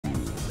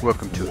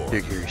Welcome to a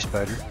Big Hairy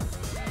Spider.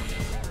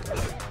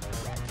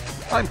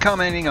 I'm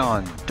commenting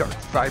on Dark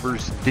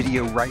Fiber's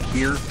video right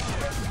here.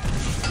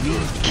 Me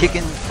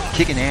kicking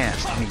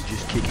ass. I mean,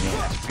 just kicking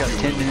ass. We got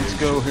 10 minutes to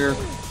go here.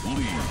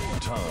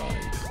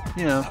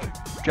 You know,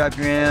 drive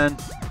around.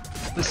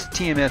 This is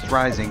TMS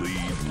Rising.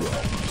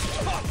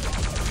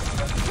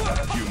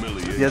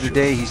 The other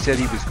day he said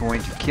he was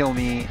going to kill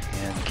me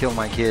and kill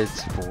my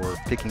kids for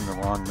picking the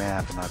wrong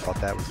map, and I thought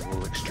that was a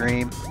little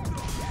extreme.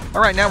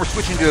 Alright, now we're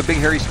switching to a Big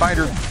Hairy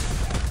Spider.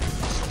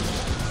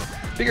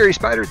 Big Hairy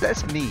Spider,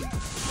 that's me.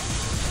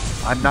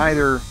 I'm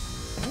neither...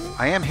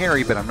 I am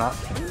hairy, but I'm not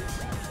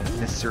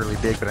necessarily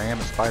big, but I am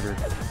a spider.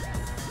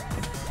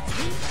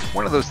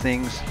 One of those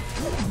things.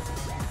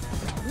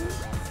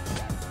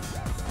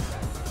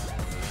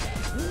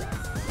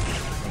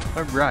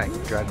 Alright,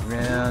 driving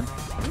around.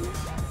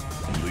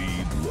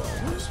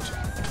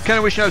 Kind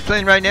of wish I was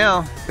playing right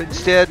now, but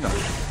instead I'm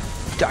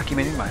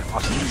documenting my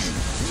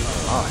awesomeness.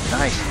 Oh,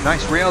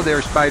 nice rail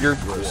there, Spider.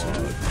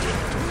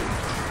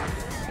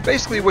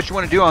 Basically, what you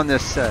want to do on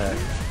this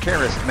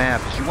Karist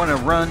map is you want to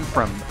run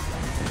from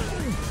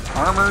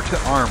armor to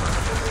armor.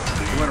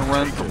 You want to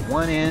run from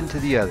one end to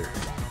the other.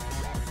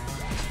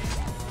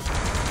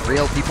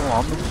 Rail people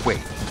on the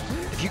way.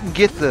 If you can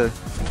get the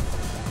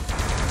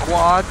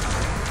quad,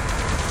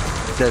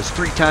 it does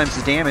 3 times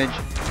the damage.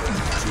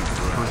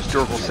 For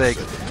historical sake,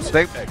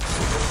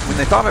 when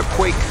they thought of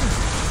Quake,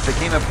 they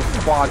came up with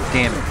quad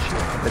damage.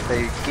 But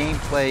the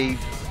gameplay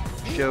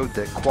showed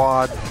that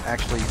quad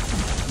actually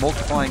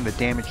multiplying the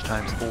damage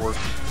times 4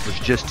 was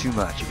just too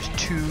much. It was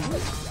too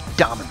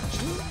dominant.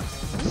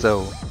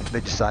 So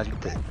they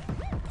decided that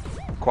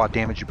quad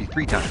damage would be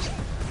 3 times.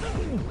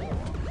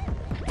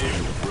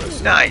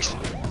 Nice!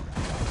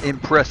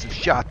 Impressive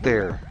shot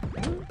there.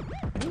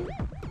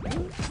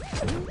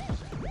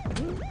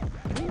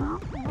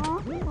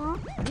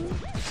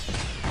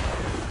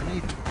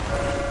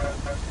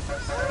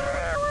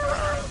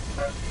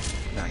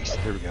 Nice,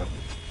 there we go.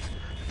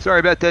 Sorry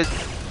about that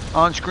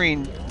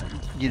on-screen,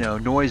 you know,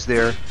 noise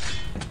there.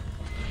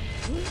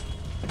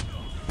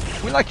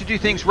 We like to do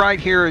things right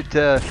here at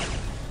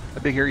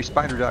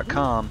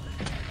BigHairySpider.com.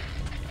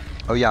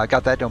 Oh yeah, I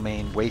got that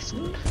domain.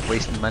 Wasting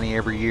money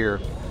every year.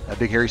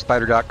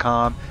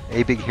 BigHairySpider.com,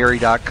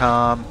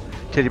 abighairy.com,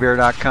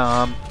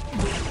 teddybear.com.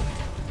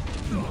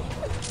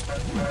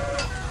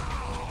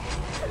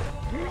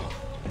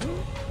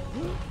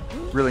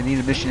 Really need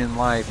a mission in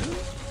life.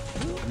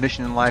 A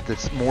mission in life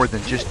that's more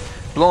than just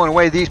blowing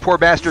away these poor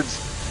bastards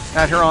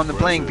out here on the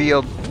playing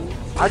field.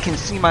 I can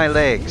see my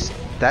legs.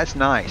 That's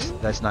nice.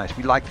 That's nice.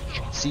 We like to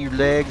see your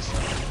legs.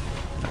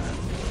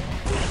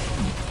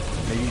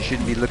 Maybe you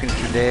shouldn't be looking at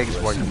your legs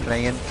while you're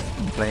playing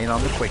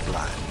on the quick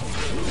line.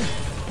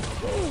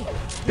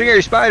 Big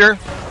Hairy Spider,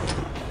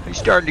 he's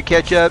starting to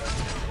catch up.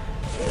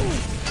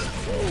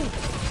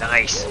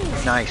 Nice.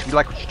 We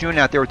like what you're doing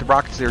out there with the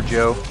rockets there,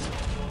 Joe.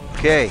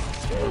 Okay.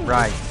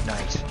 Right.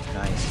 Nice.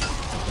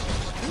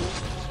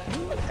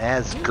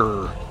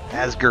 Asger,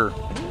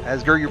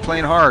 you're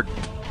playing hard.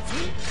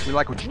 We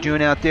like what you're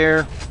doing out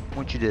there. I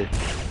want you to,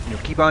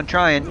 keep on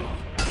trying.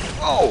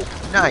 Oh,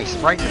 nice,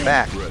 right in the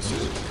back.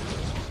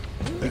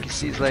 You can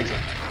see his legs.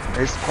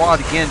 There's the quad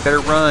again. Better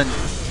run.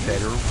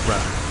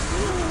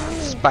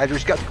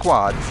 Spider's got the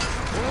quad.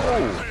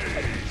 Oh,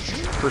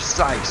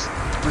 precise,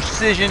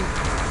 precision.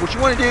 What you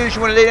want to do is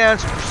you want to lay down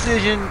some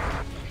precision.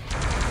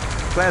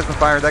 Plasma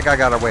fire. That guy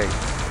got away.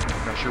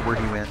 Not sure where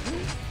he went.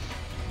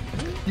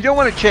 You don't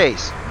want to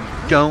chase.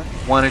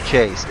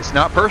 It's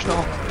not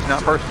personal.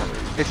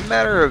 It's a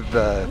matter of,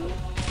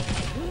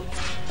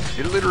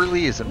 it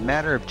literally is a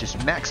matter of just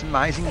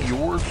maximizing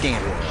your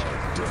damage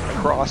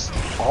across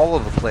all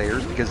of the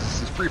players, because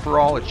this is free for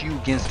all. It's you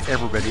against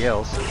everybody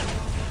else.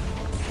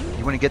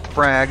 You want to get the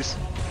frags.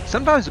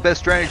 Sometimes the best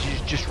strategy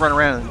is just run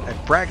around and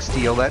frag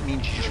steal. That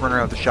means you just run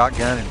around with a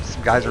shotgun and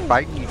some guys are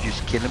fighting, you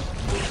just kill them,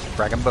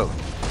 frag them both.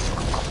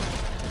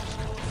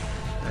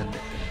 And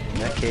in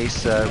that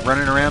case,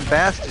 running around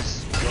fast is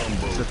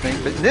the thing.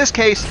 But in this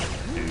case,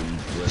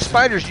 the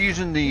Spider's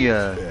using the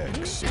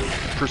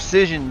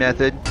precision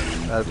method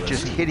of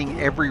just hitting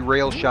every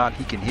rail shot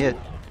he can hit.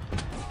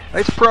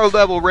 It's pro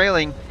level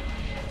railing.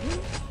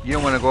 You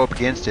don't want to go up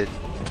against it.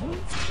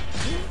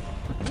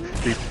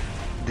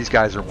 These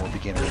guys are more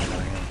beginner than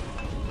I am.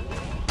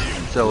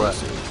 So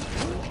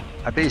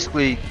I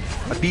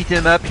beat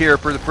them up here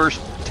for the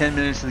first 10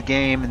 minutes of the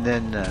game, and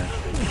then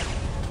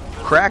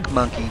Crack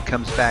Monkey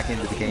comes back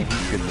into the game.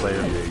 He's a good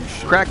player.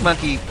 Crack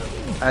Monkey,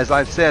 as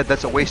I've said,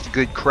 that's a waste of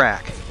good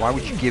crack. Why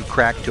would you give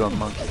crack to a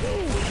monkey?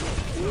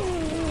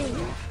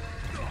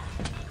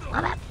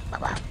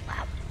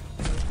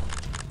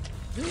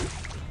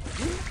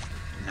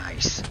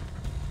 Nice.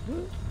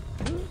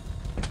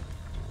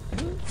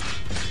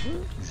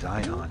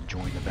 Zion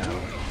joined the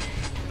battle.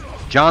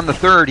 John the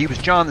Third, he was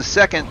John the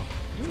Second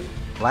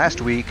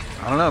last week.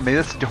 I don't know, maybe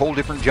that's a whole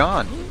different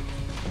John.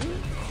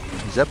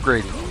 He's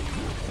upgraded.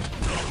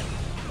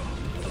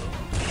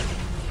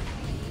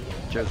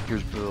 Joe's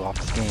gears blew off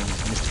his game.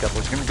 He's missed a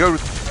couple. He's gonna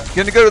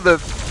go to the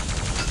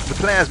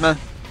plasma.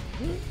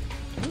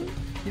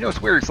 You know,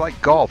 it's weird. It's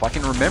like golf. I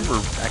can remember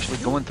actually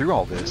going through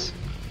all this.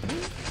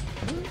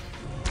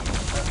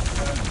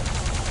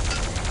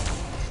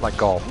 It's like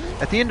golf.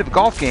 At the end of a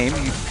golf game,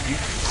 you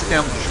sit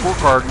down with your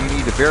scorecard and you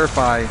need to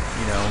verify, you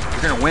know, if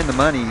you're going to win the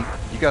money,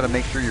 you got to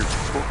make sure your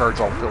scorecard's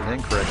all filled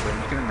in correctly.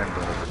 You can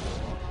remember it.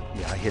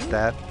 Yeah, I hit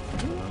that.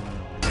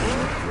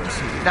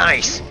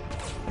 Nice!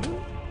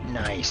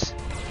 Nice.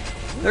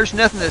 There's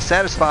nothing that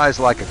satisfies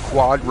like a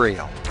quad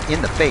rail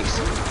in the face.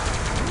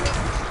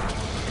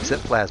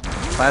 Except plasma.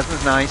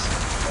 Plasma's nice.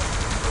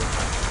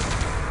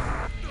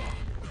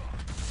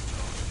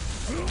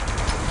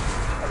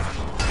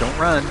 Don't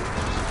run.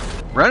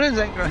 Running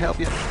ain't gonna help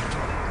you.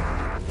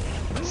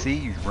 See,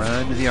 you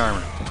run to the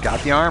armor.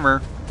 Got the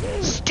armor.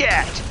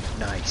 Stat!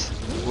 Nice.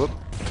 Whoop.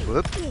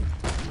 Whoop.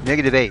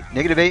 -8.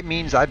 -8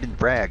 means I've been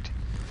fragged.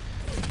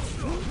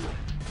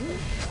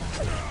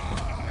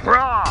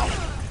 Raw!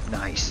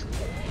 Nice.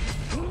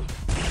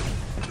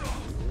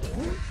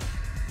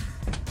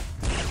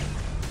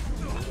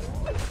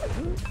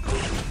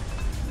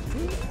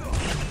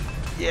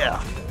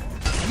 Yeah.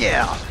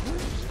 Yeah.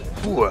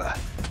 Ooh.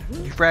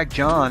 You fragged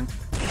John.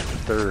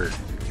 Third.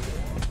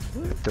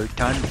 The third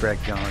time you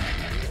fragged John.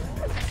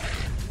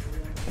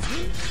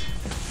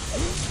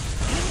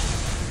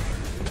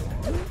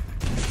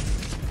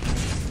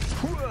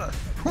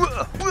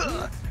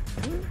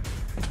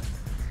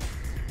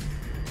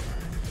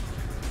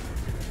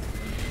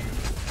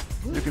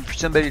 Looking for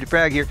somebody to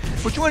frag here.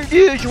 What you want to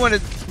do is you want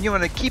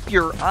to keep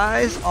your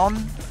eyes on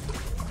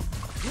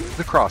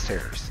the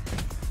crosshairs.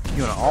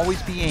 You want to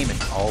always be aiming.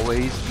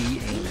 Always be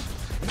aiming.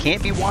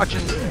 Can't be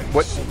watching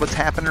what's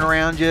happening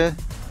around you.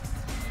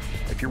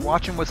 If you're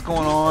watching what's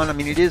going on, I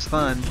mean, it is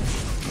fun.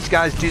 These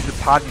guys do the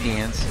potty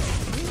dance.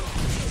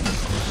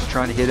 You're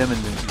trying to hit them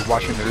and then you're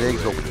watching their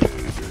legs go.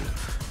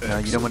 No,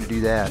 you don't want to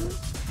do that. You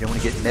don't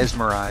want to get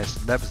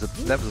mesmerized. That was a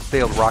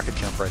failed rocket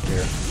jump right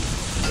there.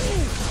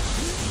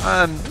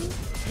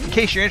 In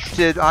case you're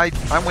interested, I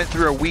went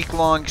through a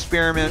week-long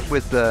experiment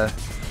with the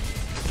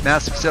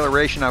mouse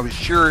acceleration. I was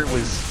sure it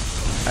was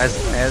as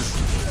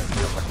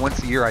you know, like once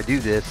a year I do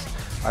this.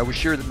 I was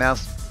sure that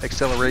mouse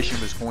acceleration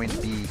was going to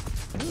be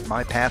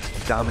my path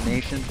to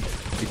domination.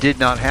 It did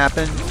not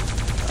happen.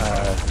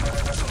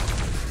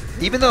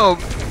 Even though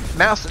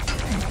mouse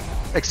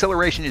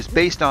acceleration is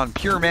based on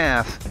pure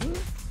math,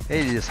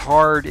 it is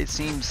hard. It's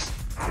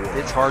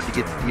hard to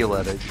get the feel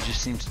of it. It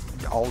just seems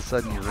all of a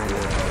sudden you're in a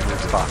weird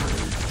spot.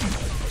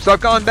 So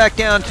I've gone back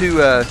down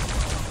to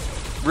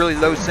really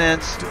low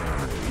sense.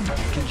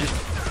 Can just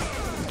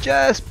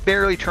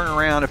barely turn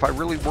around. If I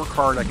really work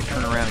hard, I can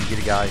turn around and get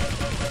a guy.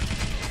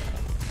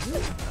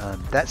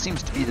 That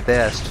seems to be the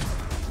best.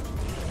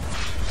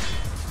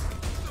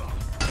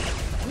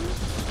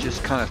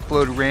 Just kind of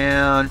float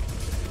around.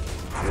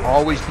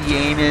 Always be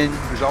aiming.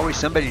 There's always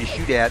somebody to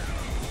shoot at.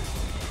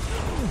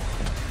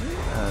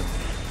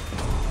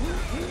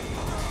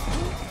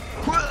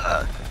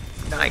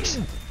 Nice.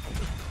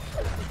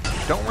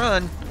 Don't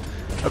run.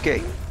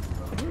 Okay.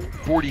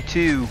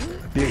 42.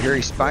 Big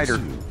hairy spider.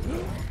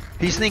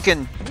 He's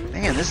thinking,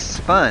 man, this is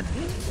fun.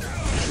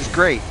 This is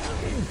great.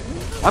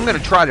 I'm going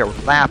to try to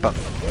lap him.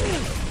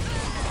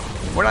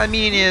 What I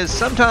mean is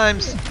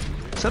sometimes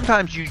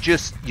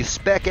you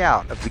spec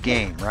out of the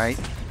game, right?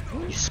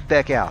 You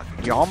spec out.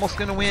 You're almost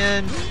going to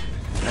win,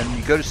 and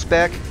you go to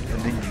spec,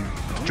 and then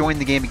you join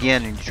the game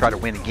again, and you try to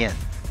win again.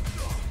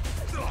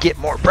 Get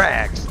more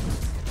brags.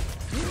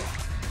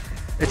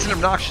 It's an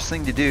obnoxious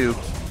thing to do,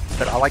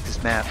 but I like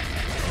this map.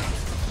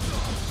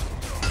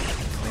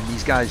 And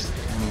these guys,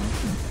 I mean,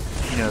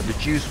 you know, the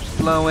juice was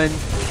flowing.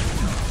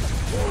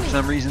 For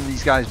some reason,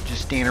 these guys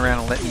just stand around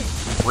and let me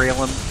rail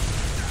them.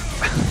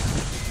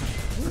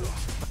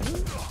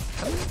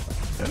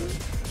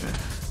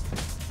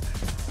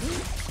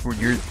 When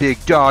you're a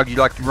big dog, you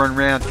like to run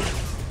around.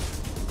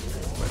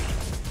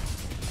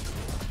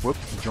 Whoop,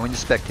 join the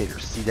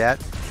spectators. See that?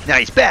 Now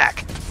he's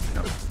back.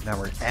 No, now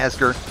we're at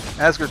Asger.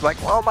 Asger's like,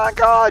 oh my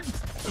god,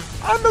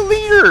 I'm the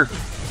leader.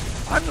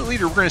 I'm the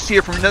leader. We're going to see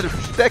it from another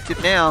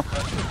perspective now.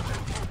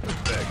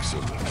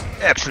 Excellent.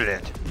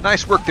 Excellent.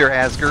 Nice work there,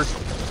 Asger.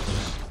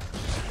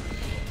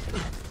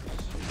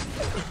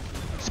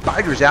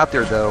 Spider's out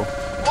there, though.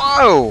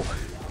 Whoa!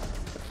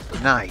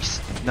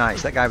 Nice.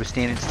 Nice. That guy was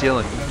standing still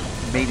and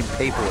made him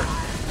pay for it.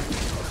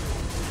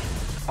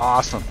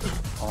 Awesome.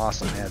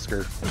 Awesome,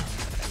 Asger.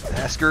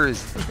 Asger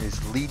is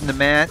leading the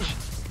match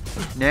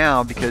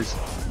now because...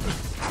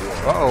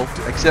 Uh-oh.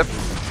 Except...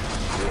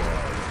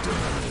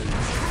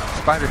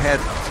 Spider had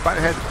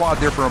the quad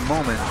there for a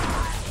moment.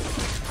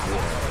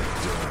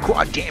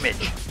 Quad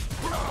damage.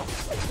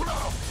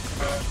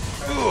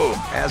 Ooh,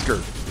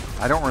 Asger.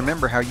 I don't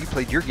remember how you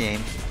played your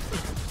game.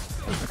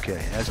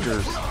 Okay,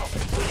 Asger's...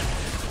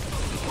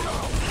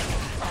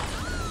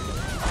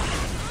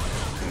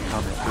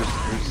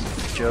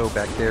 There's Joe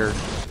back there.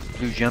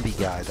 Blue jumpy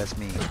guy, that's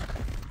me.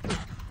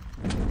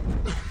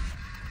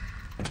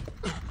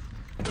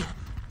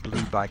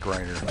 Blue bike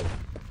rider.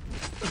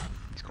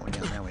 He's going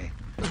down that way.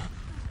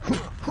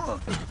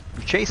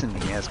 You're chasing me,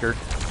 Asger.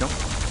 Don't...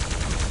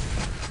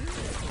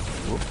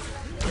 Whoop.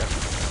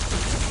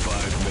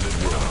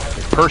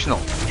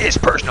 personal. It's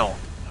personal.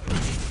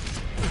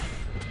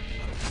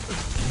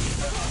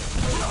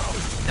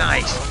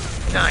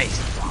 Nice. Nice.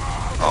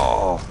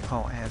 Oh.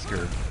 Oh,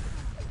 Asgard.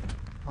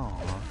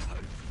 Oh.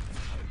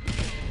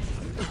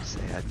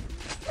 Sad.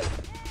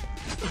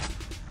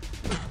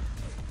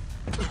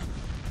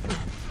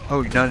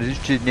 Oh, you're not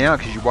interested now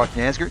because you're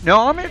watching Asgard?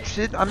 No, I'm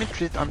interested. I'm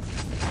interested. I'm...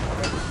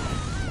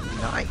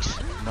 Nice.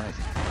 Nice.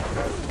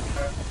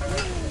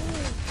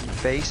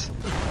 Face.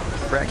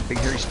 Frack, big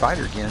hairy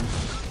spider again.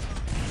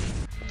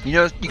 You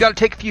know, you gotta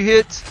take a few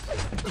hits.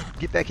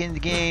 Get back into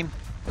the game.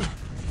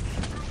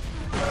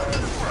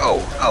 Oh,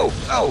 oh,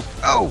 oh,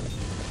 oh.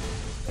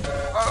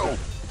 Oh.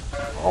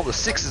 All the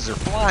sixes are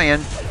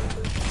flying.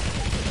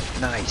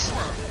 Nice.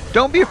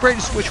 Don't be afraid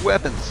to switch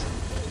weapons.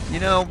 You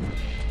know,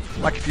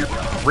 like if you're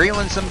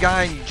railing some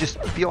guy and you just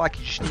feel like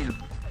you just need to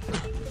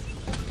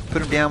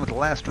put him down with the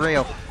last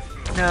rail.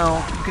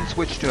 No, you can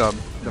switch to a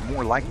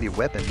more likely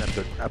weapon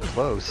up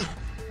close.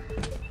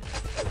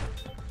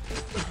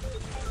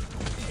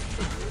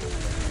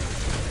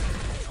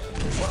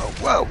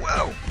 Whoa, whoa,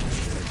 whoa!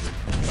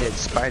 Dead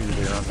spider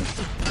there on the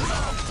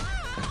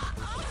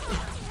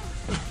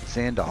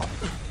Sandoff.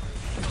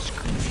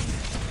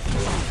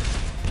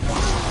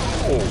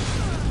 Oh!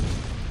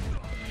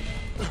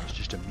 It's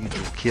just a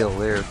mutual kill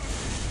there.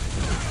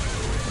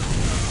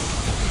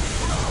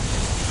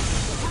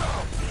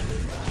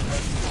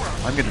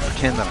 I'm going to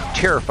pretend that I'm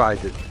terrified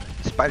that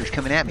the spider's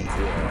coming at me.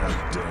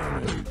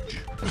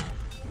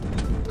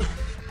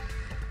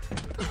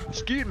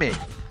 Excuse me.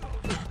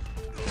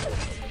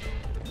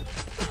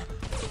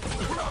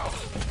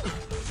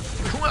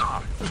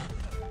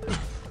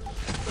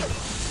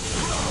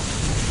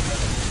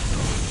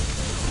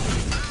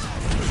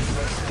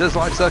 Does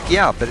life suck?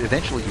 Yeah, but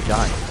eventually you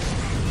die.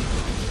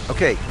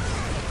 Okay.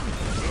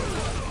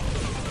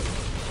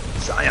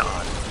 Zion.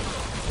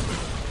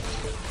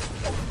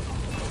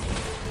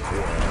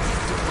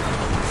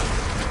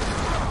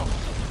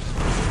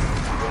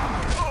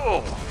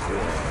 Oh.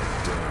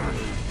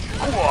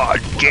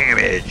 Quad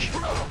damage.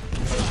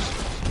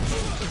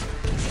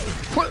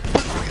 What?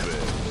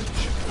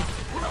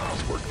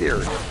 Nice work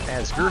there,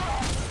 Asgard.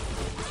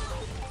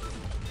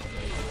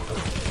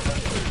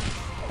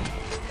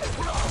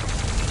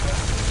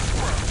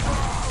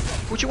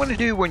 What you want to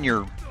do when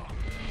you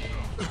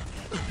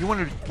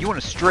want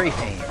to strafe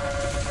aim.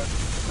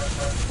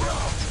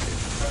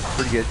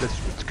 Pretty good.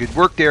 That's good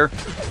work there.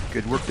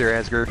 Good work there,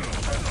 Asgard.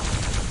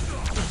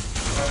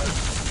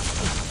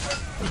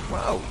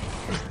 Wow.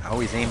 Oh,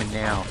 he's aiming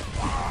now.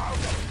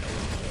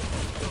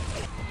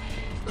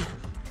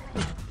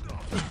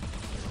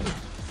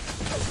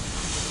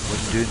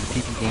 Wasn't doing the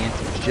pee-pee dance.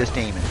 He was just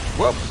aiming.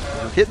 Whoop!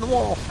 Hitting the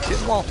wall.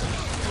 Hitting the wall.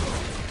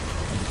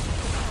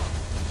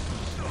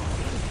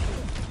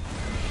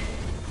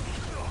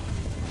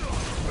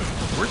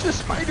 Where's the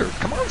spider?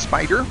 Come on,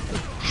 spider!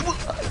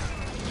 Oh,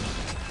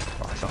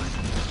 I saw him.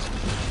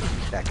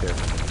 Back there.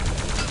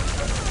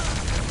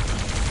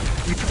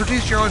 You can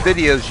produce your own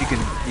videos. You can,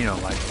 you know,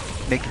 like,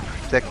 make your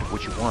perspective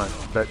what you want,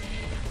 but...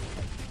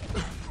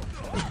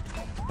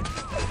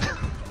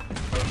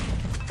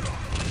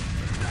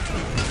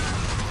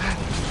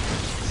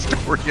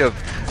 Story of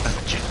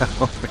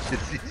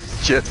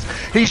Joe.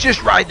 He's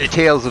just riding the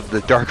tails of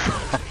the Dark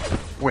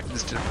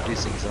Winds to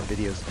producing his own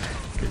videos.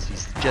 Because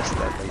he's just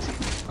that lazy.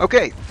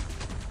 Okay.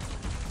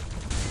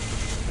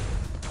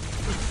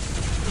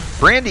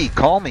 Brandy,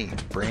 call me.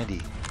 Brandy.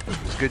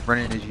 It was good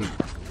running as you.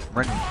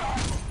 Running.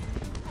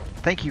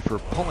 Thank you for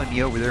pulling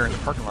me over there in the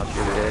parking lot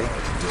the other day.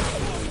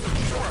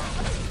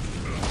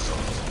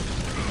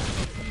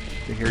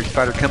 Big hairy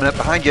spider coming up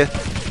behind you.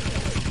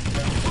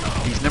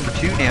 He's number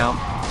 2 now.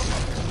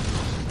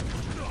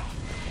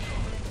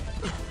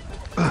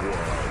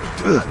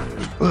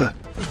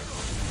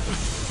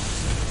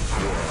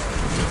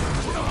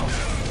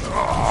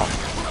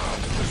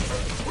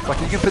 Like,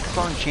 you can put this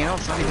on the channel,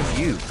 it's not even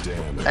you.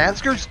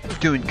 Asgard's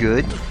doing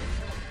good. It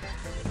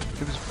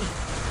was,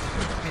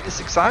 I mean, it's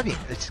exciting.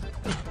 It's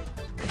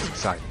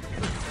exciting.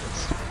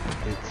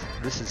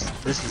 This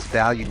is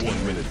value team.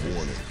 1 minute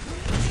warning.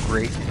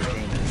 Great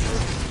entertainment.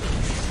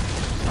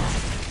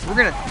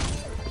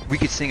 We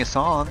could sing a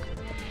song.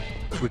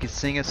 We could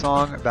sing a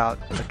song about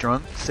a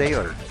drunk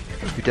sailor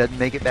who doesn't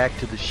make it back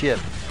to the ship.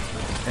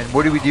 And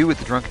what do we do with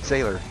the drunken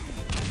sailor?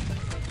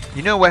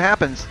 You know what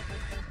happens?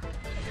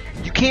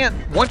 You can't,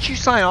 once you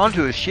sign on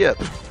to a ship,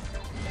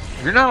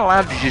 you're not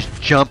allowed to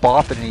just jump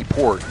off at any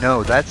port.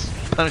 No, that's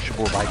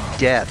punishable by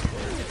death.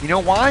 You know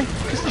why?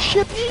 Because the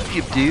ship needs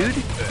you, dude.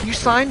 You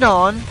signed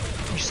on.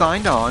 You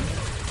signed on.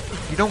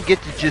 You don't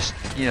get to just,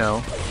 you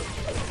know,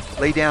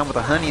 lay down with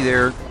a honey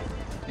there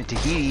in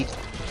Tahiti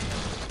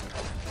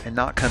and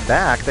not come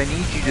back. They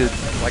need you to,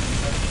 like,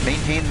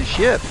 maintain the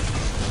ship.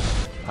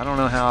 I don't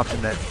know how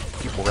often that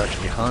people are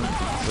actually hung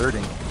for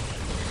deserting,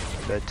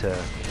 but,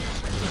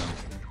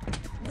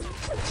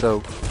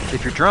 so,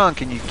 if you're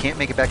drunk and you can't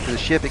make it back to the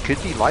ship, it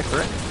could be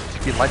life-threatening. It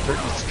could be a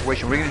life-threatening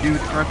situation. What are we going to do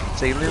with the drunken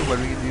sailor? What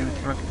are we going to do with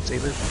the drunken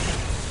sailor?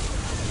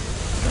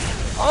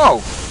 Oh!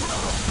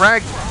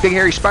 Frag, big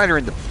hairy spider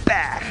in the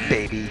back,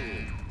 baby.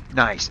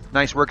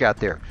 Nice work out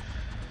there.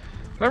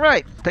 All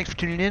right, thanks for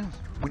tuning in.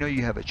 We know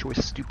you have a choice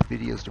of stupid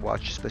videos to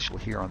watch,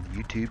 especially here on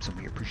the YouTubes, and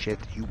we appreciate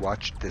that you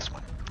watched this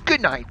one.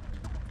 Good night.